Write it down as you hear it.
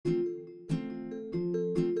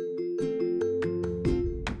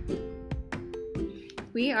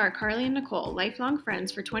We are Carly and Nicole, lifelong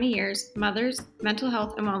friends for 20 years, mothers, mental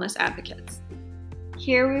health and wellness advocates.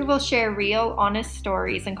 Here we will share real, honest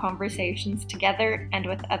stories and conversations together and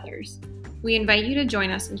with others. We invite you to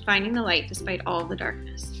join us in finding the light despite all the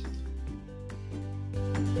darkness.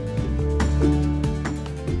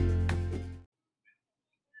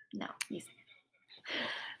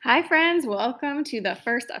 Hi friends, welcome to the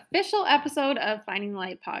first official episode of Finding the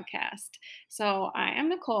Light podcast. So I am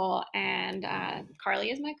Nicole and Carly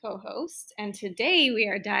is my co-host, and today we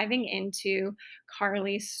are diving into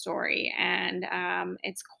Carly's story, and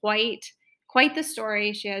it's quite the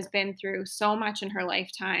story. She has been through so much in her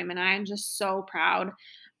lifetime, and I am just so proud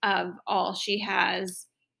of all she has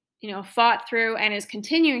fought through and is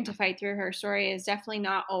continuing to fight through. Her story is definitely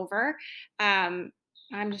not over.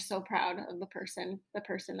 I'm just so proud of the person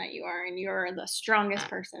that you are, and you're the strongest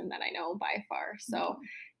person that I know by far. So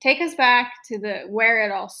take us back to where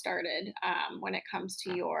it all started when it comes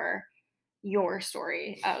to your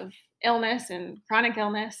story of illness and chronic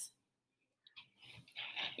illness.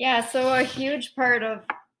 Yeah, so a huge part of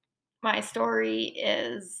my story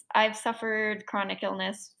is I've suffered chronic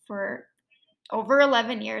illness for over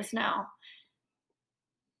 11 years now.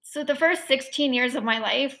 So the first 16 years of my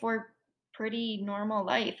life were pretty normal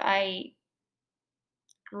life. I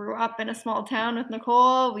grew up in a small town with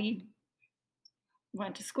Nicole. We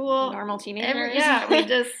went to school. Normal teenagers. We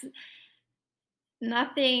just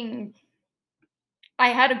nothing. I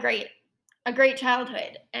had a great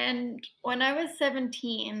childhood. And when I was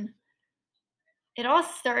 17, it all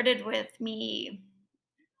started with me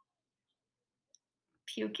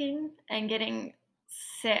puking and getting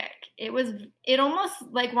sick. It almost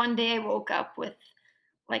like one day I woke up with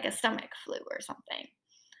like a stomach flu or something.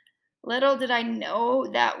 Little did I know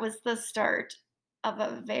that was the start of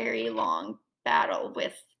a very long battle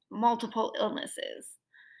with multiple illnesses.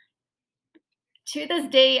 To this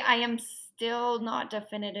day, I am still not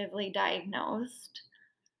definitively diagnosed.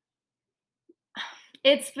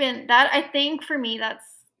 It's been that, I think for me, that's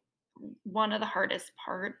one of the hardest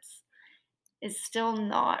parts, is still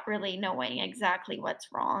not really knowing exactly what's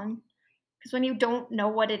wrong. Because when you don't know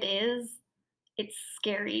what it is, it's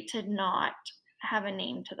scary to not have a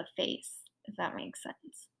name to the face, if that makes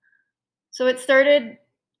sense. So it started,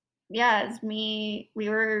 as we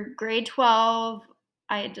were grade 12.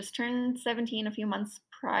 I had just turned 17 a few months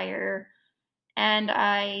prior, and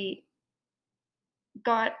I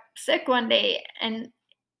got sick one day, and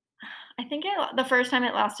I think the first time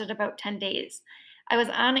it lasted about 10 days. I was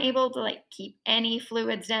unable to keep any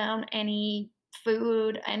fluids down, any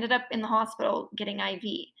food. I ended up in the hospital getting IV.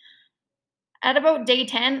 At about day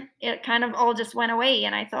 10, it kind of all just went away,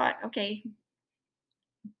 and I thought, okay,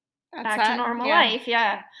 back to normal life.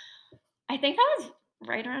 Yeah. I think that was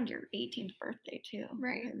right around your 18th birthday, too.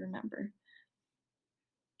 Right. I remember.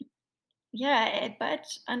 Yeah, but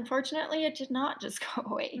unfortunately, it did not just go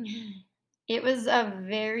away. Mm-hmm. It was a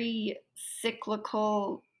very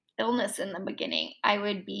cyclical illness in the beginning. I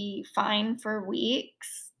would be fine for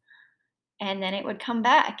weeks, and then it would come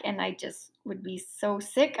back, and I just would be so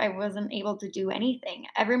sick I wasn't able to do anything.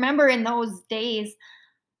 I remember in those days,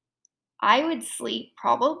 I would sleep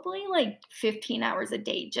probably 15 hours a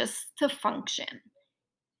day just to function.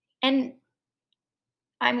 And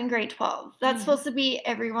I'm in grade 12. That's supposed to be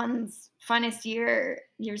everyone's funnest year.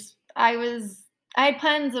 I had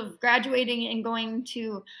plans of graduating and going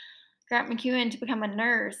to Grant MacEwan to become a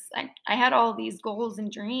nurse. I had all these goals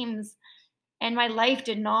and dreams, and my life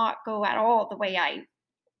did not go at all the way I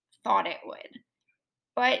thought it would.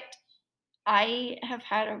 But I have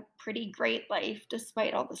had a pretty great life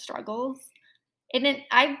despite all the struggles. And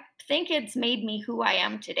I think it's made me who I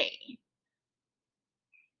am today.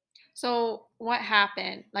 So what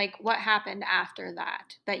happened? What happened after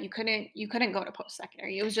that you couldn't go to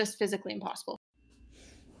post-secondary? It was just physically impossible.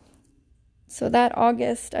 So that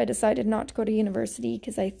August, I decided not to go to university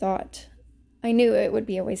because I knew it would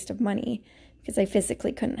be a waste of money because I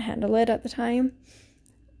physically couldn't handle it at the time.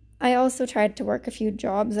 I also tried to work a few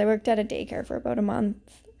jobs. I worked at a daycare for about a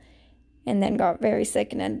month and then got very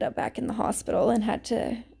sick and ended up back in the hospital and had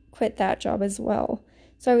to quit that job as well.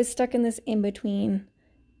 So I was stuck in this in-between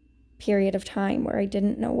period of time where I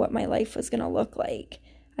didn't know what my life was going to look like.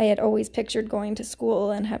 I had always pictured going to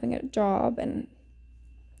school and having a job, and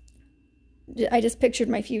I just pictured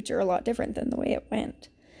my future a lot different than the way it went.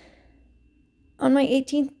 On my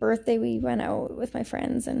 18th birthday, we went out with my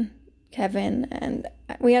friends and Kevin, and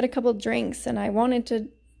we had a couple drinks, and I wanted to,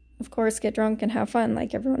 of course, get drunk and have fun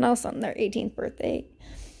like everyone else on their 18th birthday.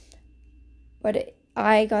 But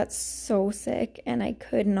I got so sick, and I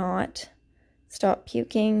could not stop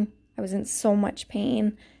puking. I was in so much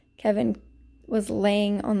pain. Kevin was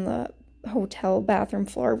laying on the hotel bathroom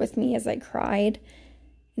floor with me as I cried.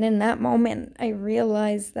 And in that moment, I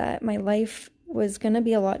realized that my life was going to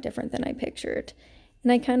be a lot different than I pictured.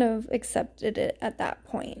 And I kind of accepted it at that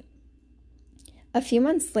point. A few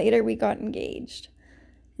months later, we got engaged.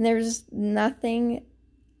 And there's nothing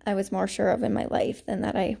I was more sure of in my life than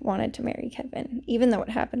that I wanted to marry Kevin, even though it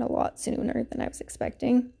happened a lot sooner than I was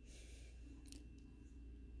expecting.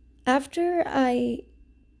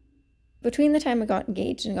 Between the time I got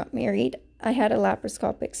engaged and got married, I had a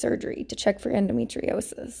laparoscopic surgery to check for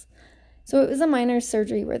endometriosis. So it was a minor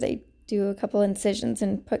surgery where they do a couple incisions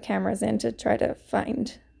and put cameras in to try to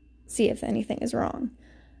see if anything is wrong.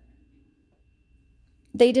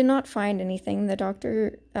 They did not find anything. The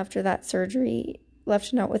doctor, after that surgery,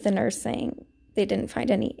 left a note with the nurse saying they didn't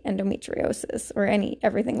find any endometriosis or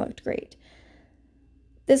everything looked great.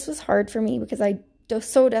 This was hard for me because I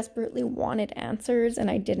so desperately wanted answers and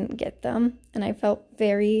I didn't get them, and I felt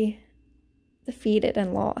very defeated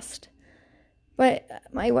and lost. But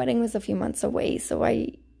my wedding was a few months away, so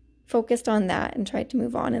I focused on that and tried to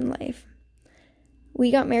move on in life.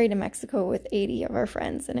 We got married in Mexico with 80 of our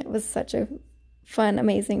friends, and it was such a fun,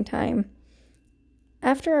 amazing time.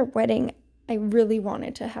 After our wedding, I really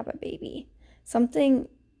wanted to have a baby.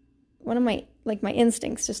 One of my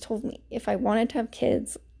instincts just told me if I wanted to have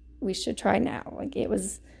kids, we should try now. It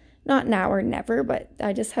was not now or never, but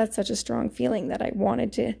I just had such a strong feeling that I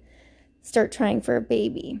wanted to start trying for a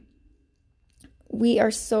baby. We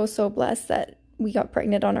are so, so blessed that we got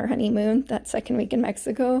pregnant on our honeymoon that second week in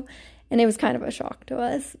Mexico, and it was kind of a shock to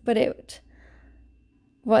us, but it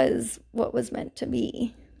was what was meant to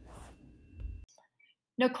be.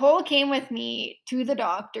 Nicole came with me to the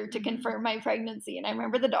doctor to confirm my pregnancy, and I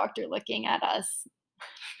remember the doctor looking at us.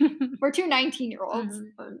 We're two 19-year-olds.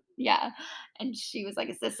 Mm-hmm. Yeah. And she was like,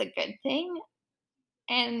 is this a good thing?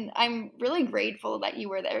 And I'm really grateful that you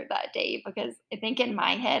were there that day, because I think in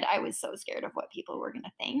my head, I was so scared of what people were going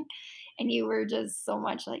to think. And you were just so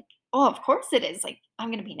much like, oh, of course it is. Like, I'm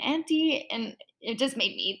going to be an auntie. And it just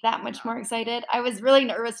made me that much more excited. I was really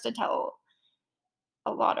nervous to tell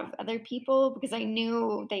a lot of other people because I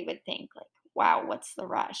knew they would think like, wow, what's the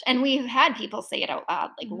rush? And we had people say it out loud,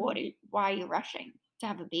 like, why are you rushing to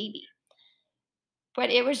have a baby? But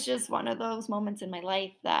it was just one of those moments in my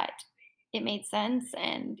life that it made sense.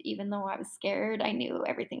 And even though I was scared, I knew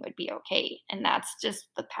everything would be okay. And that's just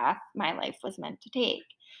the path my life was meant to take.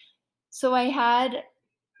 So I had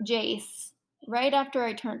Jace right after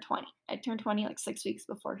I turned 20. I turned 20 like 6 weeks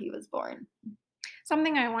before he was born.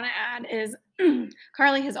 Something I want to add is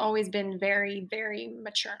Carly has always been very, very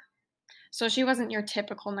mature. So she wasn't your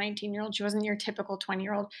typical 19-year-old. She wasn't your typical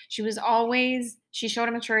 20-year-old. She showed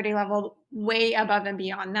a maturity level way above and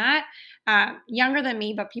beyond that. Younger than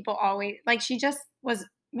me, but people always, she just was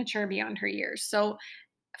mature beyond her years. So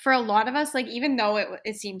for a lot of us, even though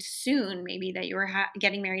it seemed soon maybe that you were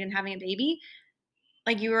getting married and having a baby,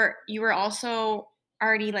 you were also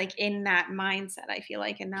already in that mindset, I feel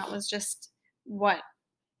like. And that was just what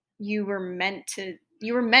you were meant to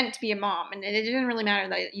be a mom. And it didn't really matter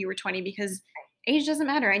that you were 20 because age doesn't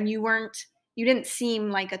matter. And you didn't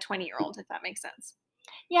seem like a 20-year-old, if that makes sense.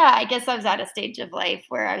 Yeah, I guess I was at a stage of life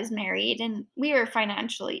where I was married and we were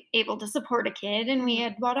financially able to support a kid and we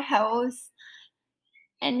had bought a house.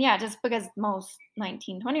 And yeah, just because most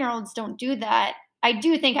 19, 20-year-olds don't do that, I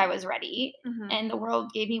do think I was ready, and the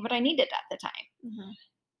world gave me what I needed at the time.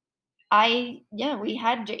 We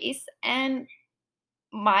had Jace, and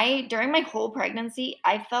during my whole pregnancy,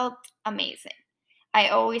 I felt amazing. I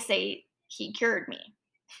always say he cured me.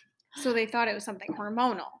 So they thought it was something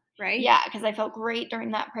hormonal, right? Yeah, because I felt great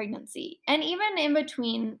during that pregnancy. And even in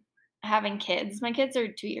between having kids, my kids are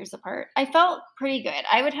 2 years apart, I felt pretty good.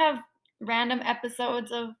 I would have random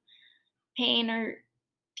episodes of pain or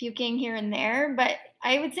puking here and there, but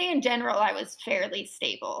I would say in general, I was fairly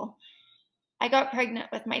stable. I got pregnant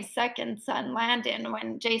with my second son, Landon,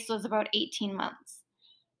 when Jace was about 18 months.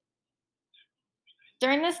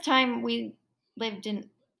 During this time, we lived in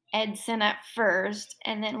Edson at first,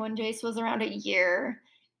 and then when Jace was around a year,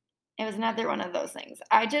 it was another one of those things.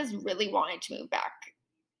 I just really wanted to move back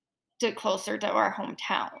to closer to our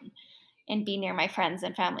hometown and be near my friends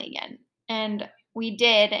and family again. And we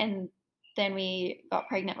did, and then we got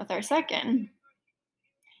pregnant with our second.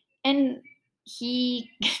 And he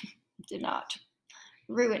did not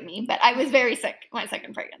ruin me, but I was very sick my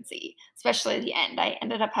second pregnancy, especially at the end. I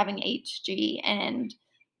ended up having HG and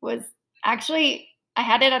I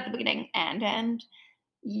had it at the beginning and end.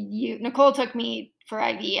 Nicole took me for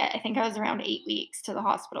IV. I think I was around 8 weeks to the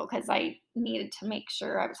hospital because I needed to make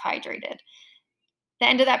sure I was hydrated. the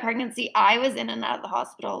end of that pregnancy, I was in and out of the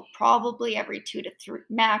hospital probably every 2 to 3,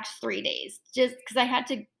 max 3 days, just because I had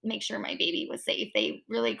to make sure my baby was safe. They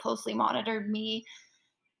really closely monitored me,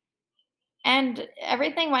 and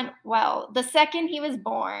everything went well. The second he was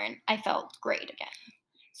born, I felt great again.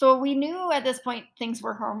 So we knew at this point things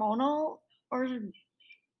were hormonal or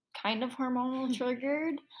kind of hormonal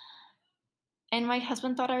triggered. And my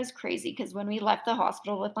husband thought I was crazy because when we left the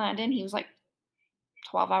hospital with Landon, he was like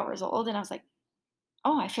 12 hours old. And I was like,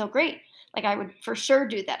 oh, I feel great. Like, I would for sure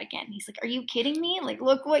do that again. He's like, are you kidding me? Like,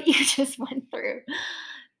 look what you just went through.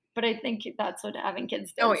 But I think that's what having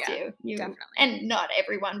kids does too. Definitely. And not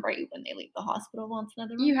everyone, right, when they leave the hospital wants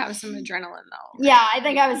another one. You have some adrenaline though. Right? Yeah, I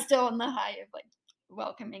think I was still in the high of like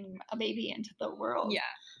welcoming a baby into the world. Yeah.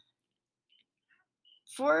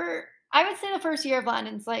 I would say the first year of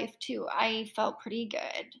Landon's life too, I felt pretty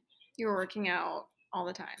good. You were working out all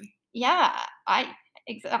the time. Yeah,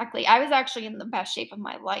 exactly. I was actually in the best shape of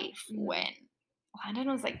my life when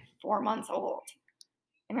Landon was like 4 months old.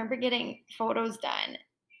 I remember getting photos done,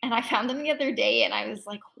 and I found them the other day, and I was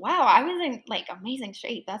like, wow, I was in like amazing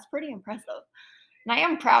shape. That's pretty impressive. And I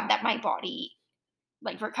am proud that my body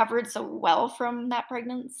like recovered so well from that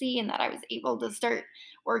pregnancy and that I was able to start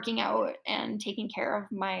working out and taking care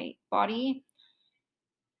of my body.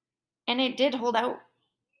 And it did hold out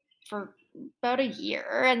for about a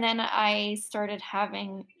year, and then I started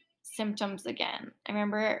having symptoms again. I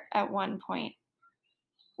remember at one point,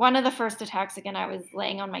 one of the first attacks again, I was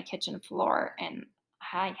laying on my kitchen floor and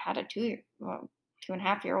I had a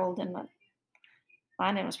 2.5-year-old, and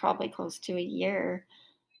Landon was probably close to a year.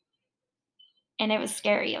 And it was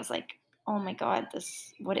scary. I was like, oh my God,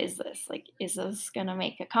 what is this? Like, is this going to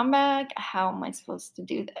make a comeback? How am I supposed to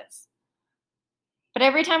do this? But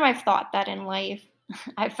every time I've thought that in life,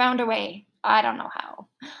 I've found a way. I don't know how.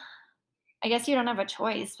 I guess you don't have a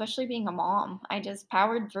choice, especially being a mom. I just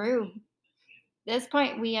powered through. At this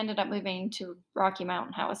point, we ended up moving to Rocky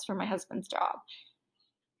Mountain House for my husband's job.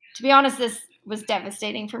 To be honest, this was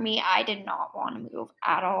devastating for me. I did not want to move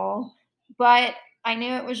at all. But I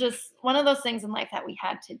knew it was just one of those things in life that we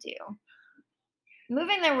had to do.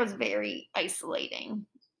 Moving there was very isolating.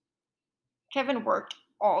 Kevin worked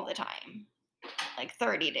all the time, like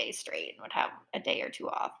 30 days straight, and would have a day or two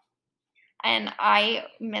off. And I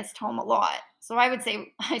missed home a lot. So I would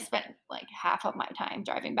say I spent like half of my time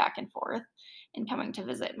driving back and forth and coming to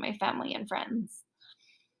visit my family and friends.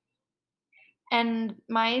 And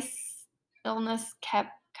my illness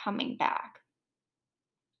kept coming back,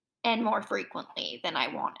 and more frequently than I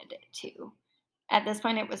wanted it to. At this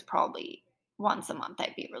point, it was probably once a month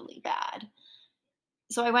I'd be really bad.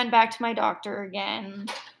 So I went back to my doctor again,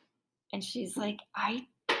 and she's like, I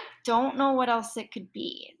don't know what else it could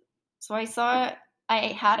be. So I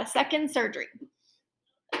had a second surgery,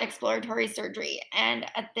 exploratory surgery. And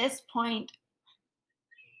at this point,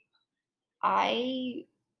 I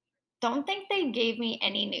don't think they gave me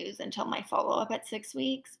any news until my follow-up at 6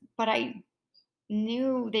 weeks, but I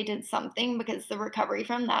knew they did something because the recovery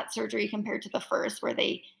from that surgery compared to the first, where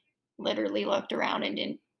they literally looked around and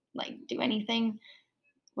didn't like do anything,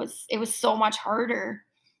 was so much harder.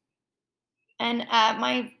 And at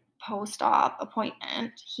my post-op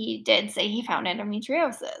appointment, he did say he found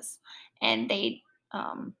endometriosis, and they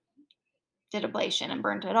did ablation and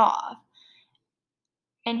burned it off.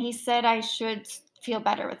 And he said I should feel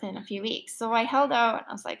better within a few weeks. So I held out, and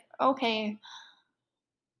I was like, okay.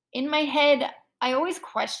 In my head, I always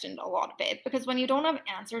questioned a lot of it because when you don't have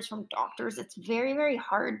answers from doctors, it's very, very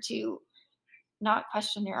hard to not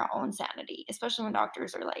question your own sanity, especially when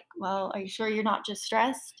doctors are like, well, are you sure you're not just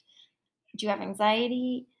stressed? Do you have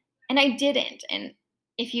anxiety? And I didn't. And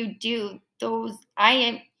if you do, I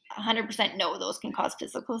am 100% know those can cause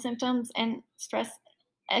physical symptoms, and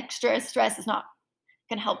extra stress is not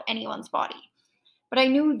going to help anyone's body. But I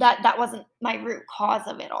knew that that wasn't my root cause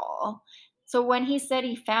of it all. So when he said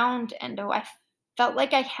he found endo, I felt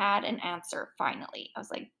like I had an answer finally. I was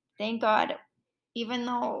like, thank God, even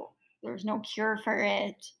though there's no cure for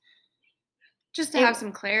it. Just to have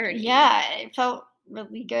some clarity. Yeah, it felt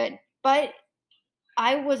really good. But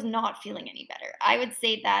I was not feeling any better. I would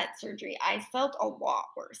say that surgery, I felt a lot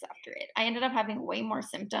worse after it. I ended up having way more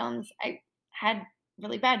symptoms. I had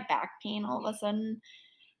really bad back pain all of a sudden.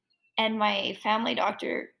 And my family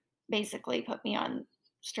doctor basically put me on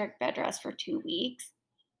strict bed rest for 2 weeks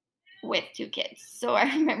with 2 kids. So I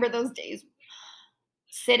remember those days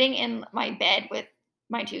sitting in my bed with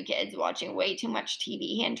my 2 kids, watching way too much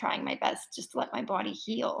TV and trying my best just to let my body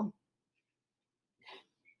heal.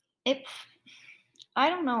 I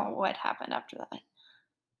don't know what happened after that.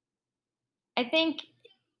 I think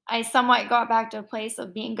I somewhat got back to a place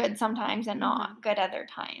of being good sometimes and not good other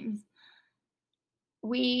times.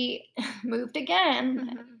 We moved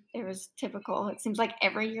again. It was typical. It seems like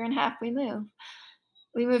every year and a half we move.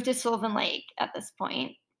 We moved to Sylvan Lake at this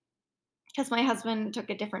point because my husband took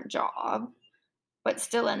a different job, but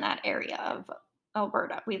still in that area of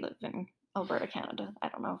Alberta. We live in Alberta, Canada. I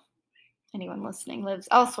don't know if anyone listening lives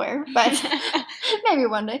elsewhere, but maybe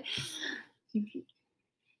one day.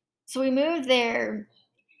 So we moved there.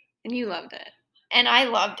 And you loved it. And I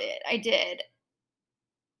loved it. I did.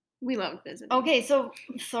 We loved visiting. Okay, so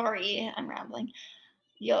sorry, I'm rambling.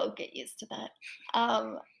 You'll get used to that.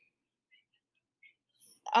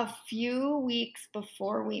 A few weeks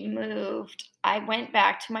before we moved, I went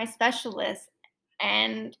back to my specialist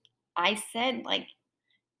and I said, like,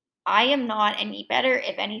 I am not any better.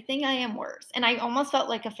 If anything, I am worse. And I almost felt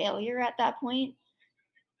like a failure at that point.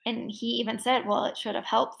 And he even said, well, it should have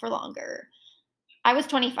helped for longer. I was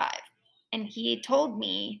 25, and he told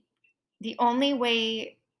me the only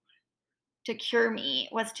way to cure me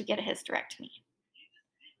was to get a hysterectomy.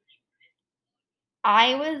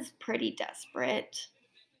 I was pretty desperate.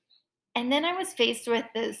 And then I was faced with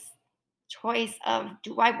this choice of,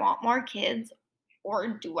 do I want more kids or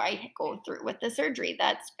do I go through with the surgery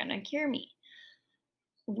that's going to cure me?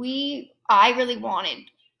 I've always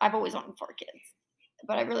wanted 4 kids,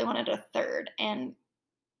 but I really wanted a third. And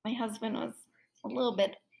my husband was a little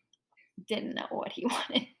bit, didn't know what he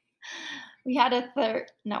wanted. We had a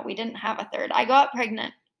third. No, we didn't have a third. I got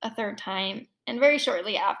pregnant a third time and very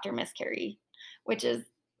shortly after miscarried, which is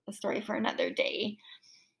a story for another day.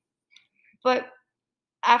 But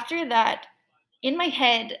after that, in my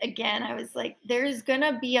head, again, I was like, there's going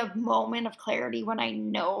to be a moment of clarity when I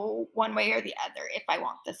know one way or the other if I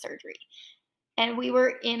want the surgery. And we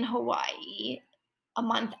were in Hawaii a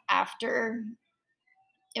month after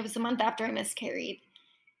I miscarried.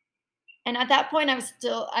 And at that point, I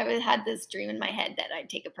had this dream in my head that I'd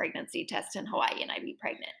take a pregnancy test in Hawaii and I'd be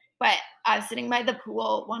pregnant. But I was sitting by the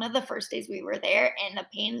pool one of the first days we were there, and the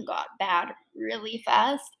pain got bad really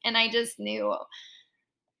fast. And I just knew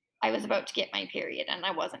I was about to get my period and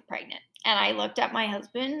I wasn't pregnant. And I looked at my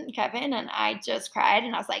husband, Kevin, and I just cried.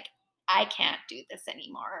 And I was like, I can't do this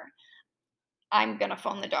anymore. I'm going to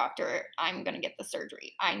phone the doctor. I'm going to get the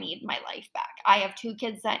surgery. I need my life back. I have 2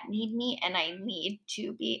 kids that need me, and I need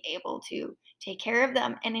to be able to take care of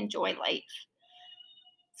them and enjoy life.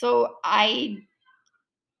 So a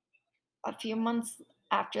few months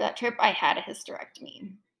after that trip, I had a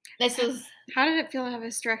hysterectomy. How did it feel to have a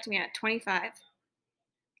hysterectomy at 25?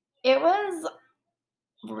 It was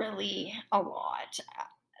really a lot.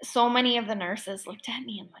 So many of the nurses looked at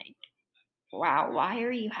me and like, wow, why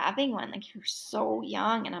are you having one? Like, you're so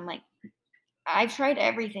young. And I'm like, I've tried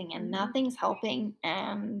everything and nothing's helping.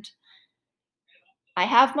 And I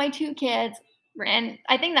have my 2 kids. And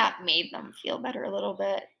I think that made them feel better a little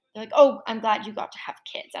bit. They're like, oh, I'm glad you got to have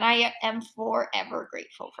kids. And I am forever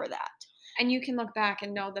grateful for that. And you can look back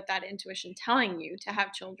and know that intuition telling you to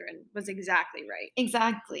have children was exactly right.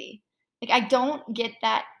 Exactly. Like, I don't get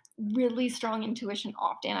that really strong intuition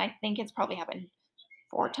often. I think it's probably happened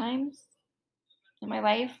 4 times in my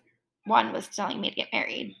life. One was telling me to get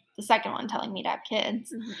married. The second one telling me to have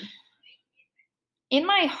kids. Mm-hmm. In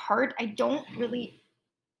my heart, I don't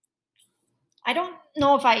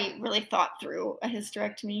know if I really thought through a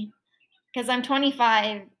hysterectomy because I'm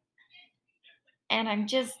 25 and I'm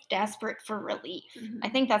just desperate for relief. Mm-hmm. I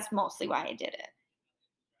think that's mostly why I did it.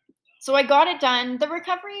 So I got it done. The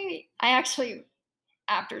recovery, I actually,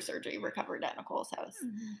 after surgery, recovered at Nicole's house.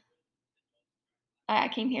 Mm-hmm. I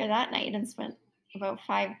came here that night and spent about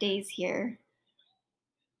 5 days here.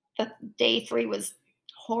 The day 3 was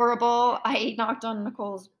horrible. I knocked on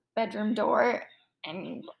Nicole's bedroom door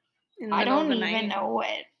and I don't even know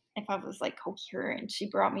if I was like coherent. She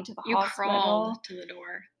brought me to the hospital. You crawled to the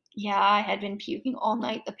door. Yeah, I had been puking all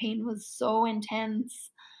night. The pain was so intense.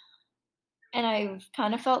 And I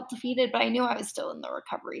kind of felt defeated, but I knew I was still in the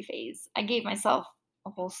recovery phase. I gave myself a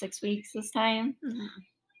whole 6 weeks this time. Mm-hmm.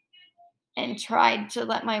 And tried to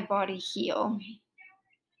let my body heal.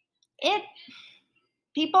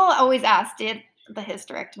 People always ask, did the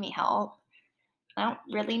hysterectomy help? I don't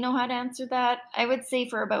really know how to answer that. I would say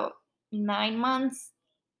for about 9 months,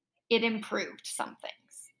 it improved some things.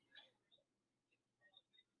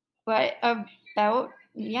 But about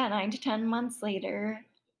 9 to 10 months later,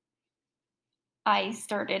 I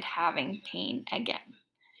started having pain again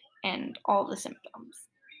and all the symptoms.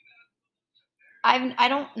 I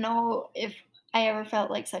don't know if I ever felt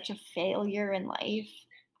like such a failure in life.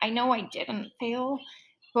 I know I didn't fail,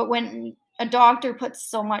 but when a doctor puts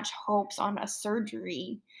so much hopes on a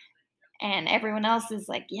surgery and everyone else is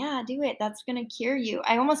like, yeah, do it. That's going to cure you.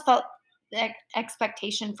 I almost felt the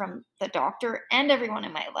expectation from the doctor and everyone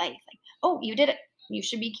in my life, like, oh, you did it. You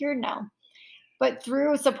should be cured now. But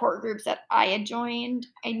through support groups that I had joined,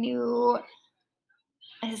 I knew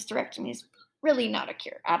a hysterectomy is really not a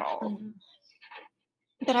cure at all. Mhm.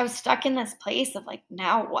 But I was stuck in this place of like,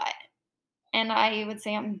 now what? And I would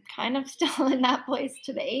say I'm kind of still in that place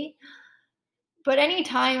today. But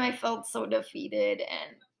anytime I felt so defeated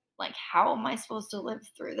and like, how am I supposed to live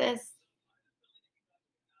through this?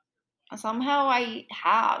 Somehow I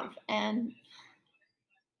have. And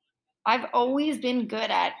I've always been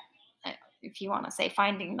good at, if you want to say,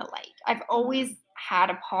 finding the light. I've always had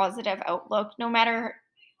a positive outlook, no matter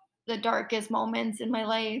the darkest moments in my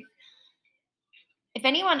life. If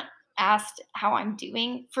anyone asked how I'm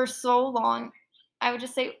doing for so long, I would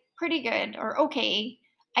just say pretty good or okay.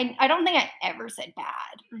 I don't think I ever said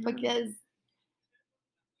bad because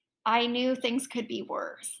I knew things could be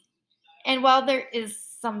worse. And while there is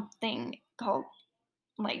something called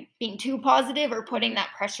like being too positive or putting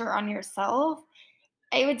that pressure on yourself,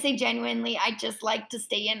 I would say genuinely, I just like to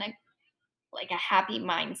stay in a happy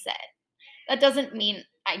mindset. That doesn't mean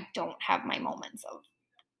I don't have my moments of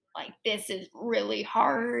like, this is really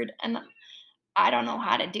hard and I don't know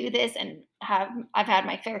how to do this, and I've had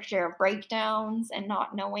my fair share of breakdowns and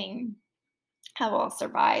not knowing how I'll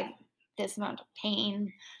survive this amount of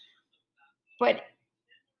pain. But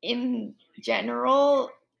in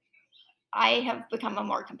general, I have become a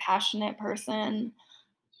more compassionate person.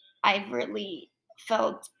 I've really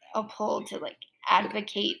felt a pull to like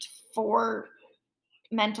advocate for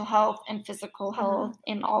mental health and physical health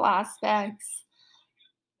in all aspects.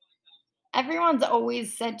 Everyone's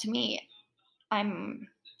always said to me, I'm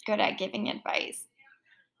good at giving advice.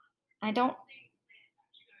 I don't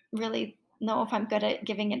really know if I'm good at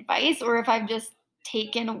giving advice or if I've just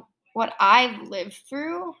taken what I've lived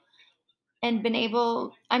through and been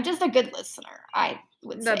able, I'm just a good listener, I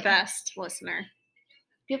would say. The best listener.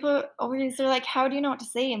 People always are like, how do you know what to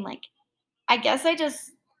say? I'm like, I guess I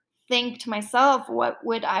just think to myself, what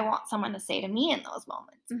would I want someone to say to me in those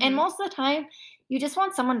moments? And most of the time, you just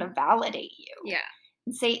want someone to validate you. Yeah.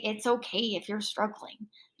 And say, it's okay if you're struggling.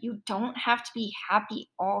 You don't have to be happy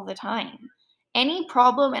all the time. Any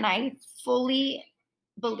problem, and I fully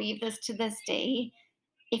believe this to this day,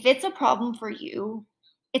 if it's a problem for you,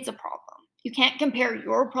 it's a problem. You can't compare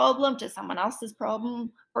your problem to someone else's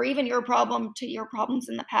problem or even your problem to your problems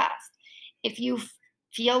in the past. If you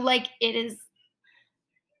feel like it is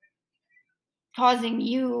causing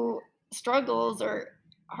you struggles or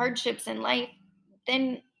hardships in life,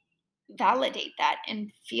 then validate that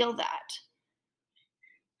and feel that.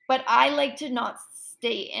 But I like to not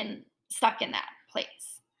stay stuck in that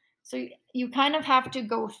place. So you kind of have to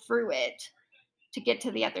go through it to get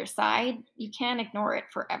to the other side. You can't ignore it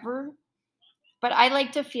forever. But I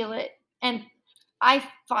like to feel it. And I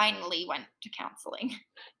finally went to counseling.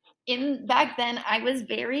 Back then, I was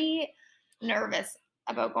very nervous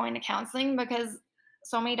about going to counseling because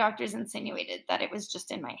so many doctors insinuated that it was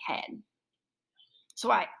just in my head.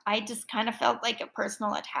 So I just kind of felt like a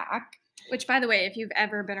personal attack. Which, by the way, if you've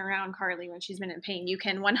ever been around Carly when she's been in pain, you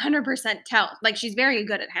can 100% tell. Like, she's very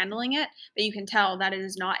good at handling it, but you can tell that it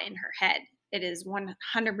is not in her head. It is 100%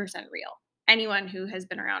 real. Anyone who has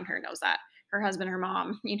been around her knows that. Her husband, her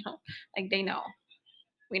mom, like they know.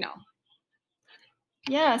 We know.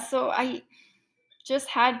 Yeah, so I just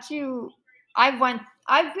had to, I've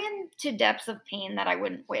been to depths of pain that I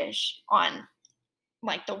wouldn't wish on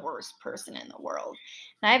like the worst person in the world.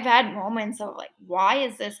 And I've had moments of like, why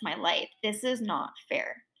is this my life? This is not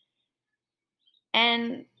fair.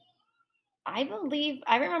 And I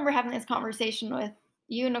remember having this conversation with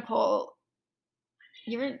you, Nicole.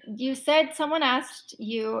 You said someone asked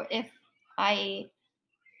you if I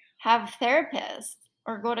have therapists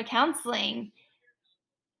or go to counseling.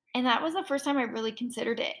 And that was the first time I really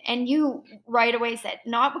considered it. And you right away said,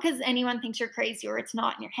 not because anyone thinks you're crazy or it's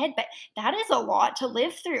not in your head, but that is a lot to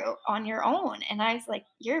live through on your own. And I was like,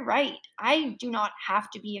 you're right. I do not have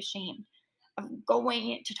to be ashamed of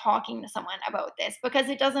going to talking to someone about this because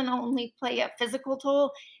it doesn't only play a physical toll,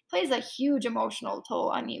 it plays a huge emotional toll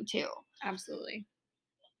on you too. Absolutely.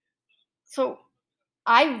 So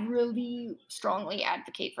I really strongly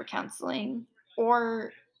advocate for counseling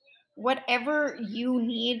or whatever you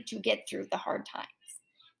need to get through the hard times.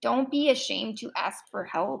 Don't be ashamed to ask for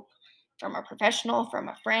help from a professional, from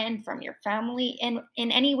a friend, from your family, and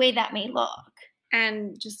in any way that may look.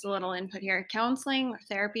 And just a little input here, counseling or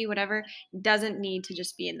therapy, whatever, doesn't need to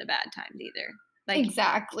just be in the bad times either. Like,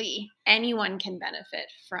 exactly. Anyone can benefit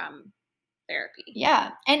from therapy.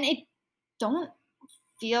 Yeah. And don't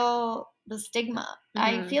feel the stigma.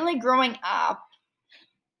 I feel like growing up,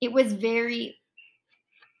 it was very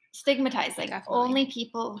stigmatized. Like only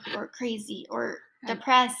people who are crazy or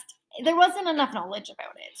depressed. There wasn't enough knowledge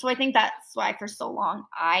about it. So I think that's why for so long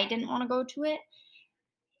I didn't want to go to it.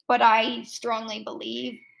 But I strongly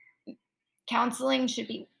believe counseling should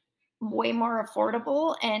be way more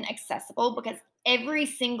affordable and accessible because every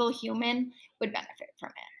single human would benefit from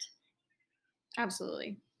it.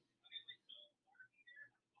 Absolutely.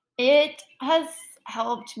 It has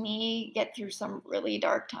helped me get through some really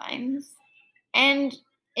dark times. And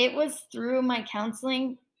it was through my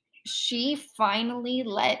counseling, she finally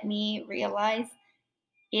let me realize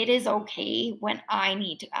it is okay when I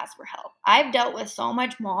need to ask for help. I've dealt with so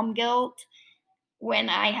much mom guilt when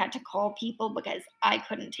I had to call people because I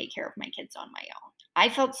couldn't take care of my kids on my own. I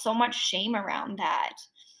felt so much shame around that.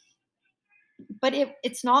 But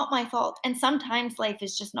it's not my fault. And sometimes life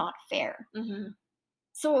is just not fair.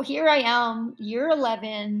 So here I am, year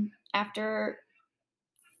 11, after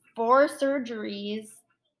 4 surgeries.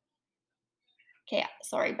 Okay,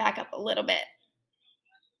 sorry, back up a little bit.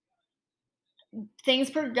 Things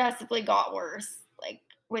progressively got worse, like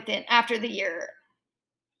after the year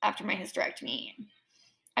after my hysterectomy.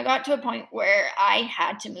 I got to a point where I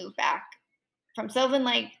had to move back from Sylvan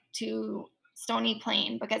Lake to Stony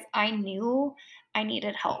Plain because I knew I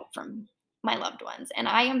needed help from my loved ones. And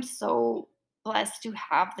I am so blessed to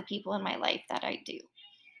have the people in my life that I do.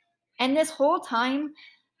 And this whole time,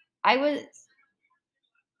 I was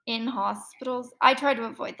in hospitals. I try to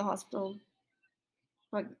avoid the hospital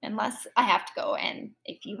unless I have to go. And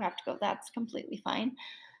if you have to go, that's completely fine.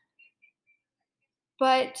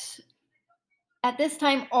 But at this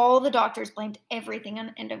time, all the doctors blamed everything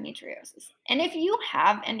on endometriosis. And if you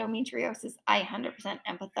have endometriosis, I 100%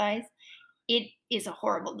 empathize. It is a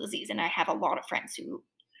horrible disease, and I have a lot of friends who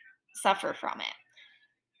suffer from it.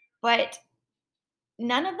 But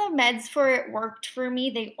none of the meds for it worked for me.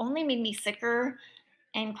 They only made me sicker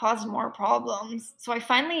and caused more problems. So I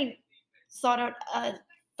finally sought out a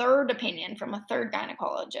third opinion from a third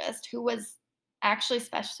gynecologist who was actually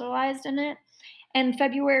specialized in it. And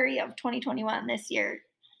February of 2021, this year,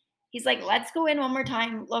 he's like, let's go in one more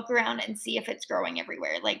time, look around and see if it's growing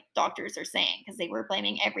everywhere, like doctors are saying, because they were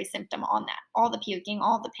blaming every symptom on that. All the puking,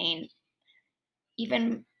 all the pain.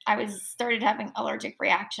 Even I started having allergic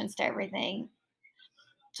reactions to everything.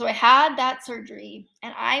 So I had that surgery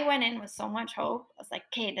and I went in with so much hope. I was like,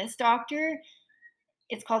 okay, this doctor,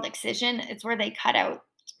 it's called excision. It's where they cut out,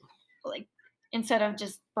 like, instead of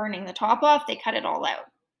just burning the top off, they cut it all out.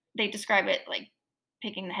 They describe it like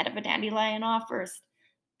picking the head of a dandelion off versus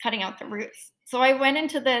cutting out the roots. So I went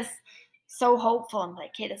into this so hopeful. I'm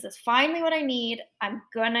like, okay, this is finally what I need. I'm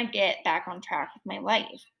going to get back on track with my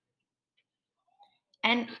life.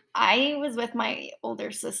 And I was with my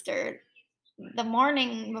older sister the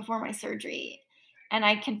morning before my surgery, and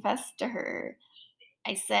I confessed to her,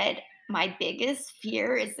 I said, my biggest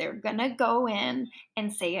fear is they're going to go in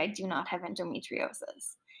and say I do not have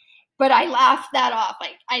endometriosis. But I laughed that off.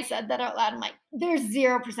 Like, I said that out loud. I'm like, there's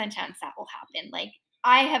 0% chance that will happen. Like,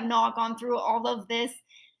 I have not gone through all of this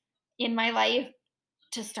in my life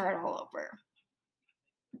to start all over.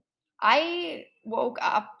 I woke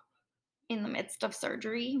up in the midst of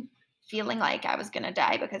surgery feeling like I was going to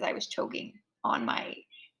die because I was choking on my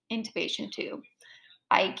intubation tube.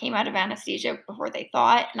 I came out of anesthesia before they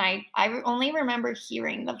thought, and I only remember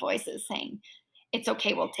hearing the voices saying, it's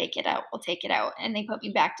okay, we'll take it out, and they put me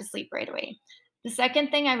back to sleep right away. The second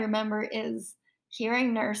thing I remember is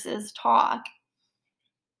hearing nurses talk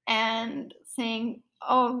and saying,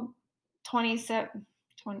 oh,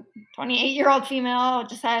 28-year-old female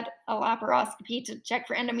just had a laparoscopy to check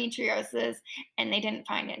for endometriosis, and they didn't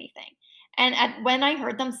find anything. And when I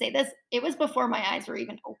heard them say this, it was before my eyes were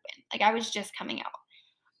even open. Like, I was just coming out.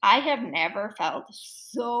 I have never felt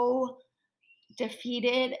so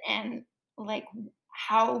defeated and like,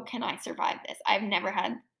 how can I survive this? I've never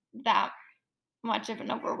had that much of an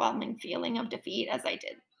overwhelming feeling of defeat as I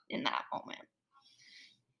did in that moment.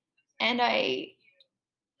 And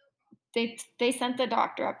they sent the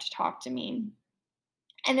doctor up to talk to me.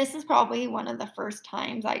 And this is probably one of the first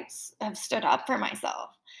times I have stood up for myself.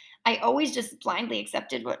 I always just blindly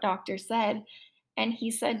accepted what doctor said. And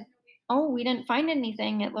he said, oh, we didn't find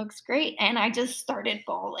anything. It looks great. And I just started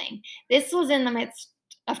bawling. This was in the midst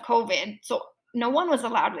of COVID. So no one was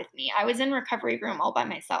allowed with me. I was in recovery room all by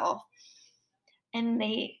myself. And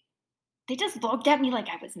they just looked at me like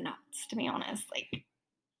I was nuts, to be honest. Like,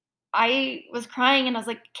 I was crying and I was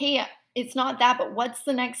like, okay, it's not that, but what's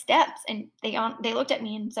the next steps? And they looked at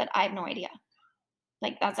me and said, I have no idea.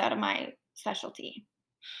 Like, that's out of my specialty.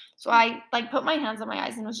 So I like put my hands on my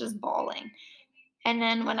eyes and was just bawling. And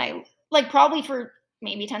then when I like probably for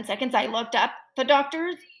maybe 10 seconds, I looked up. The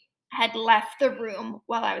doctors had left the room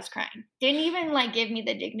while I was crying. Didn't even like give me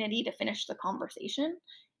the dignity to finish the conversation.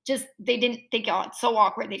 Just they got so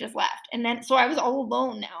awkward, they just left. And then so I was all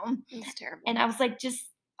alone now. It's terrible. And I was like, just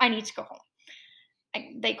I need to go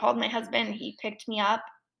home. They called my husband, he picked me up.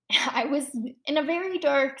 I was in a very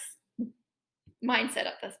dark mindset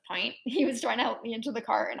at this point. He was trying to help me into the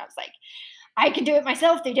car, and I was like, I can do it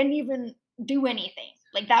myself. They didn't even do anything.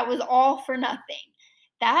 Like, that was all for nothing.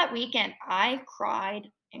 That weekend, I cried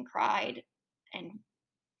and cried and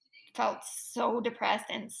felt so depressed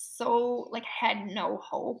and so like had no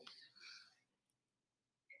hope.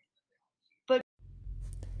 But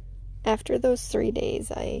after those 3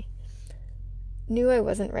 days, I knew I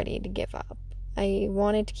wasn't ready to give up. I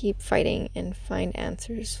wanted to keep fighting and find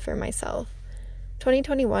answers for myself.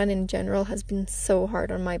 2021 in general has been so hard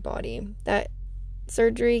on my body. That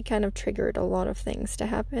surgery kind of triggered a lot of things to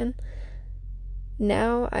happen.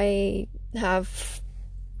 Now I have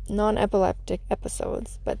non-epileptic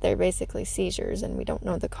episodes, but they're basically seizures and we don't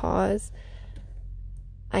know the cause.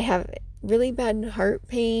 I have really bad heart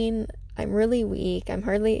pain. I'm really weak. I'm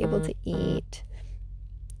hardly able to eat.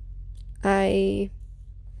 I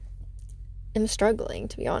am struggling,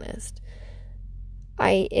 to be honest.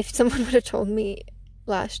 If someone would have told me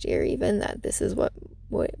last year even that this is what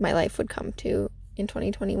my life would come to in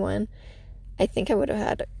 2021, I think I would have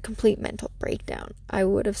had a complete mental breakdown. I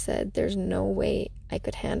would have said there's no way I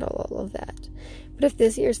could handle all of that. But if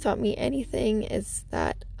this year's taught me anything, it's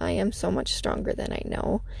that I am so much stronger than I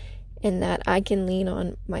know, and that I can lean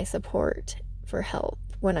on my support for help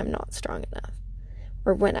when I'm not strong enough,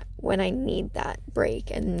 or when I need that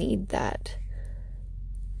break and need that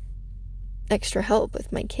extra help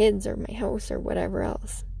with my kids or my house or whatever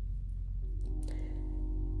else.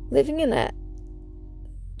 Living in a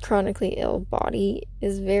chronically ill body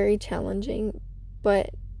is very challenging, but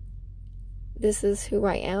this is who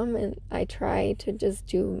I am, and I try to just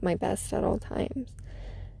do my best at all times.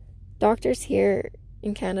 Doctors here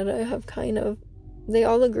in Canada have they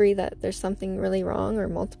all agree that there's something really wrong or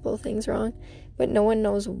multiple things wrong, but no one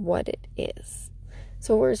knows what it is.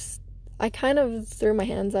 So I kind of threw my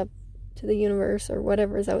hands up to the universe or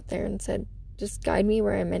whatever's out there and said, just guide me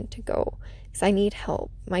where I'm meant to go, because I need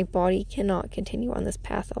help. My body cannot continue on this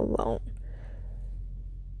path alone.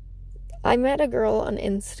 I met a girl on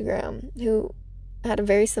Instagram who had a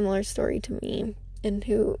very similar story to me and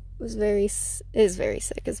who is very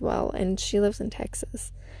sick as well, and she lives in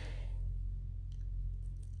Texas.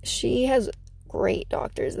 She has great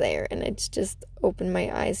doctors there, and it's just opened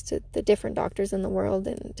my eyes to the different doctors in the world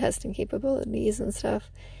and testing capabilities and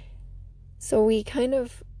stuff. So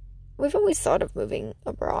we've always thought of moving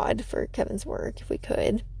abroad for Kevin's work if we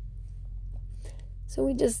could. So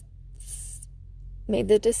we just made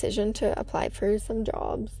the decision to apply for some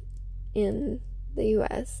jobs in the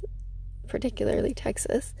US, particularly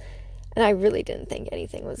Texas. And I really didn't think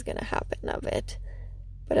anything was going to happen of it.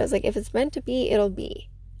 But I was like, if it's meant to be, it'll be.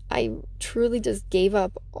 I truly just gave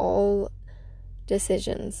up all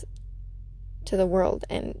decisions to the world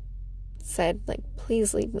and said, like,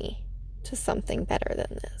 please lead me to something better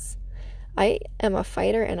than this. I am a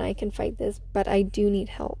fighter and I can fight this, but I do need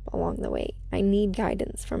help along the way. I need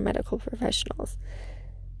guidance from medical professionals.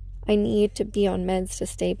 I need to be on meds to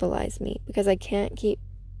stabilize me, because I can't keep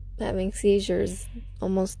having seizures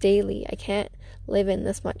almost daily. I can't live in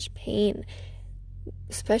this much pain,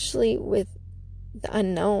 especially with the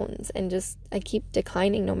unknowns, and I keep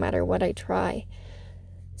declining no matter what I try.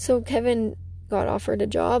 So Kevin got offered a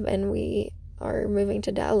job and we are moving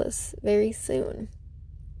to Dallas very soon.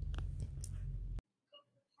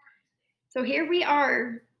 So here we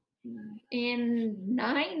are in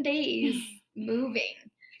 9 days moving.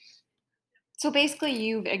 So basically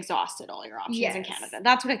you've exhausted all your options in Yes. Canada.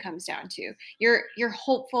 That's what it comes down to. You're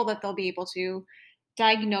hopeful that they'll be able to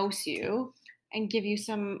diagnose you and give you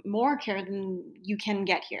some more care than you can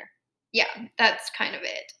get here. Yeah, that's kind of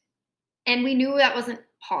it. And we knew that wasn't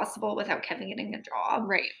possible without Kevin getting a job.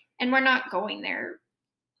 Right. And we're not going there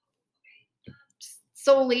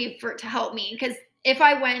solely to help me, because if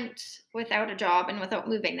I went without a job and without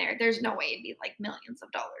moving there, there's no way it'd be like millions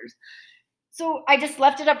of dollars. So I just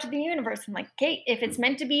left it up to the universe. I'm like, okay, if it's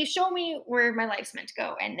meant to be, show me where my life's meant to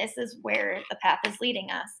go. And this is where the path is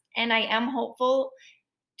leading us. And I am hopeful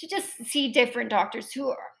to just see different doctors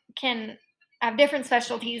who can have different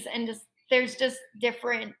specialties, and there's just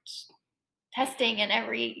different testing and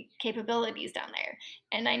every capabilities down there.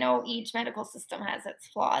 And I know each medical system has its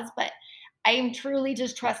flaws, but I am truly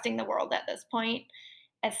just trusting the world at this point.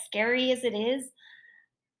 As scary as it is,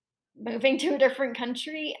 moving to a different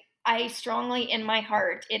country, I strongly, in my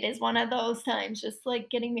heart, it is one of those times, just like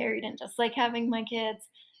getting married and just like having my kids,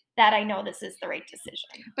 that I know this is the right decision.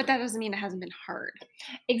 But that doesn't mean it hasn't been hard.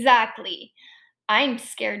 Exactly. I'm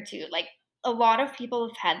scared too. Like, a lot of people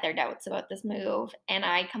have had their doubts about this move, and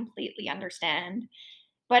I completely understand.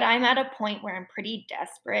 But I'm at a point where I'm pretty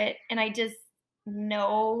desperate, and I just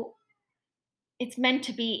know it's meant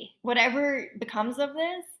to be. Whatever becomes of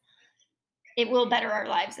this, it will better our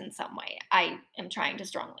lives in some way. I am trying to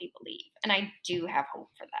strongly believe, and I do have hope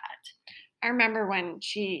for that. I remember when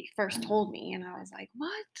she first told me, and I was like,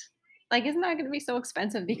 what? Like, isn't that going to be so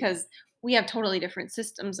expensive? Because we have totally different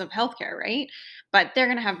systems of healthcare, right? But they're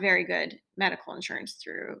going to have very good medical insurance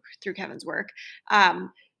through Kevin's work.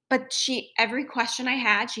 But every question I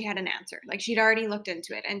had, she had an answer. Like, she'd already looked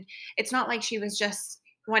into it. And it's not like she was just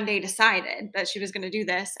one day decided that she was going to do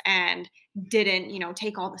this and didn't,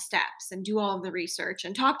 take all the steps and do all of the research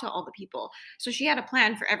and talk to all the people. So she had a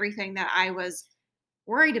plan for everything that I was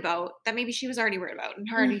worried about, that maybe she was already worried about and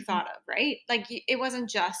already thought of, right? Like, it wasn't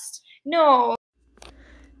just... No,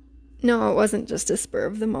 it wasn't just a spur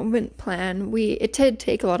of the moment plan. It did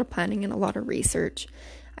take a lot of planning and a lot of research.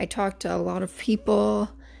 I talked to a lot of people,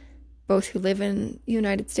 both who live in the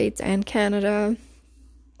United States and Canada,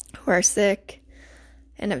 who are sick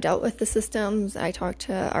and have dealt with the systems. I talked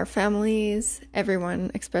to our families. Everyone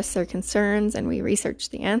expressed their concerns, and we researched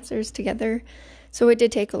the answers together. So it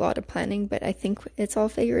did take a lot of planning, but I think it's all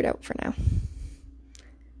figured out for now.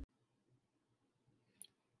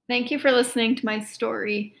 Thank you for listening to my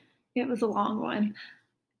story. It was a long one.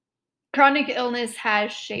 Chronic illness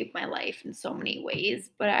has shaped my life in so many ways,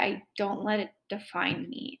 but I don't let it define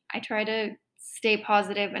me. I try to stay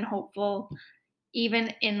positive and hopeful,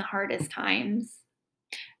 even in the hardest times.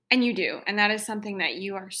 And you do. And that is something that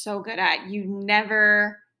you are so good at. You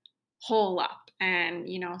never hole up and,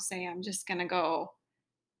 say, I'm just going to go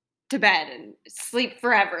to bed and sleep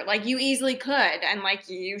forever. Like, you easily could, and like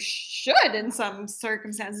you should in some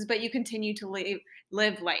circumstances, but you continue to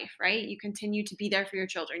live life, right? You continue to be there for your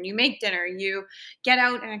children. You make dinner, you get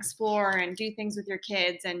out and explore and do things with your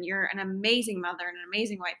kids, and you're an amazing mother and an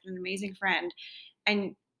amazing wife and an amazing friend.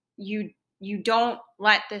 And you don't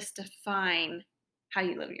let this define how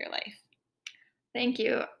you live your life. Thank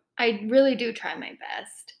you. I really do try my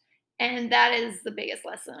best. And that is the biggest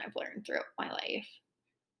lesson I've learned throughout my life.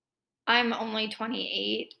 I'm only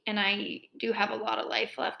 28, and I do have a lot of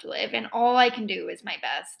life left to live, and all I can do is my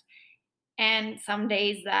best. And some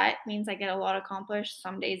days that means I get a lot accomplished.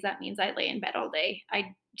 Some days that means I lay in bed all day.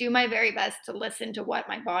 I do my very best to listen to what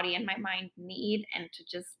my body and my mind need, and to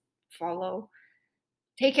just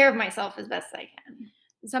take care of myself as best I can.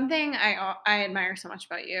 Something I admire so much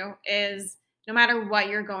about you is, no matter what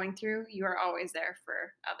you're going through, you are always there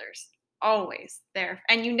for others. Always there.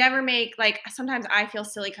 And you never make, like, sometimes I feel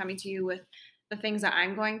silly coming to you with the things that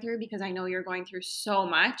I'm going through, because I know you're going through so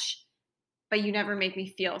much, but you never make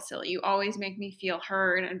me feel silly. You always make me feel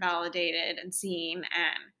heard and validated and seen.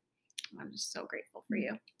 And I'm just so grateful for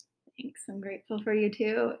you. Thanks. I'm grateful for you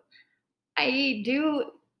too. I do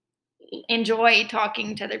enjoy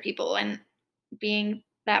talking to other people and being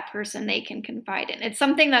that person they can confide in. It's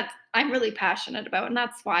something that I'm really passionate about, and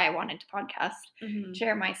that's why I wanted to podcast,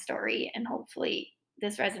 share my story, and hopefully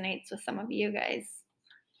this resonates with some of you guys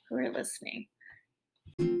who are listening.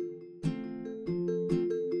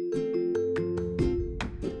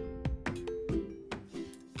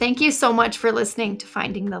 Thank you so much for listening to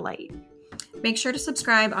Finding the Light. Make sure to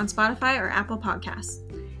subscribe on Spotify or Apple Podcasts.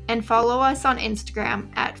 And follow us on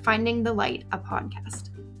Instagram at Finding the Light, a podcast.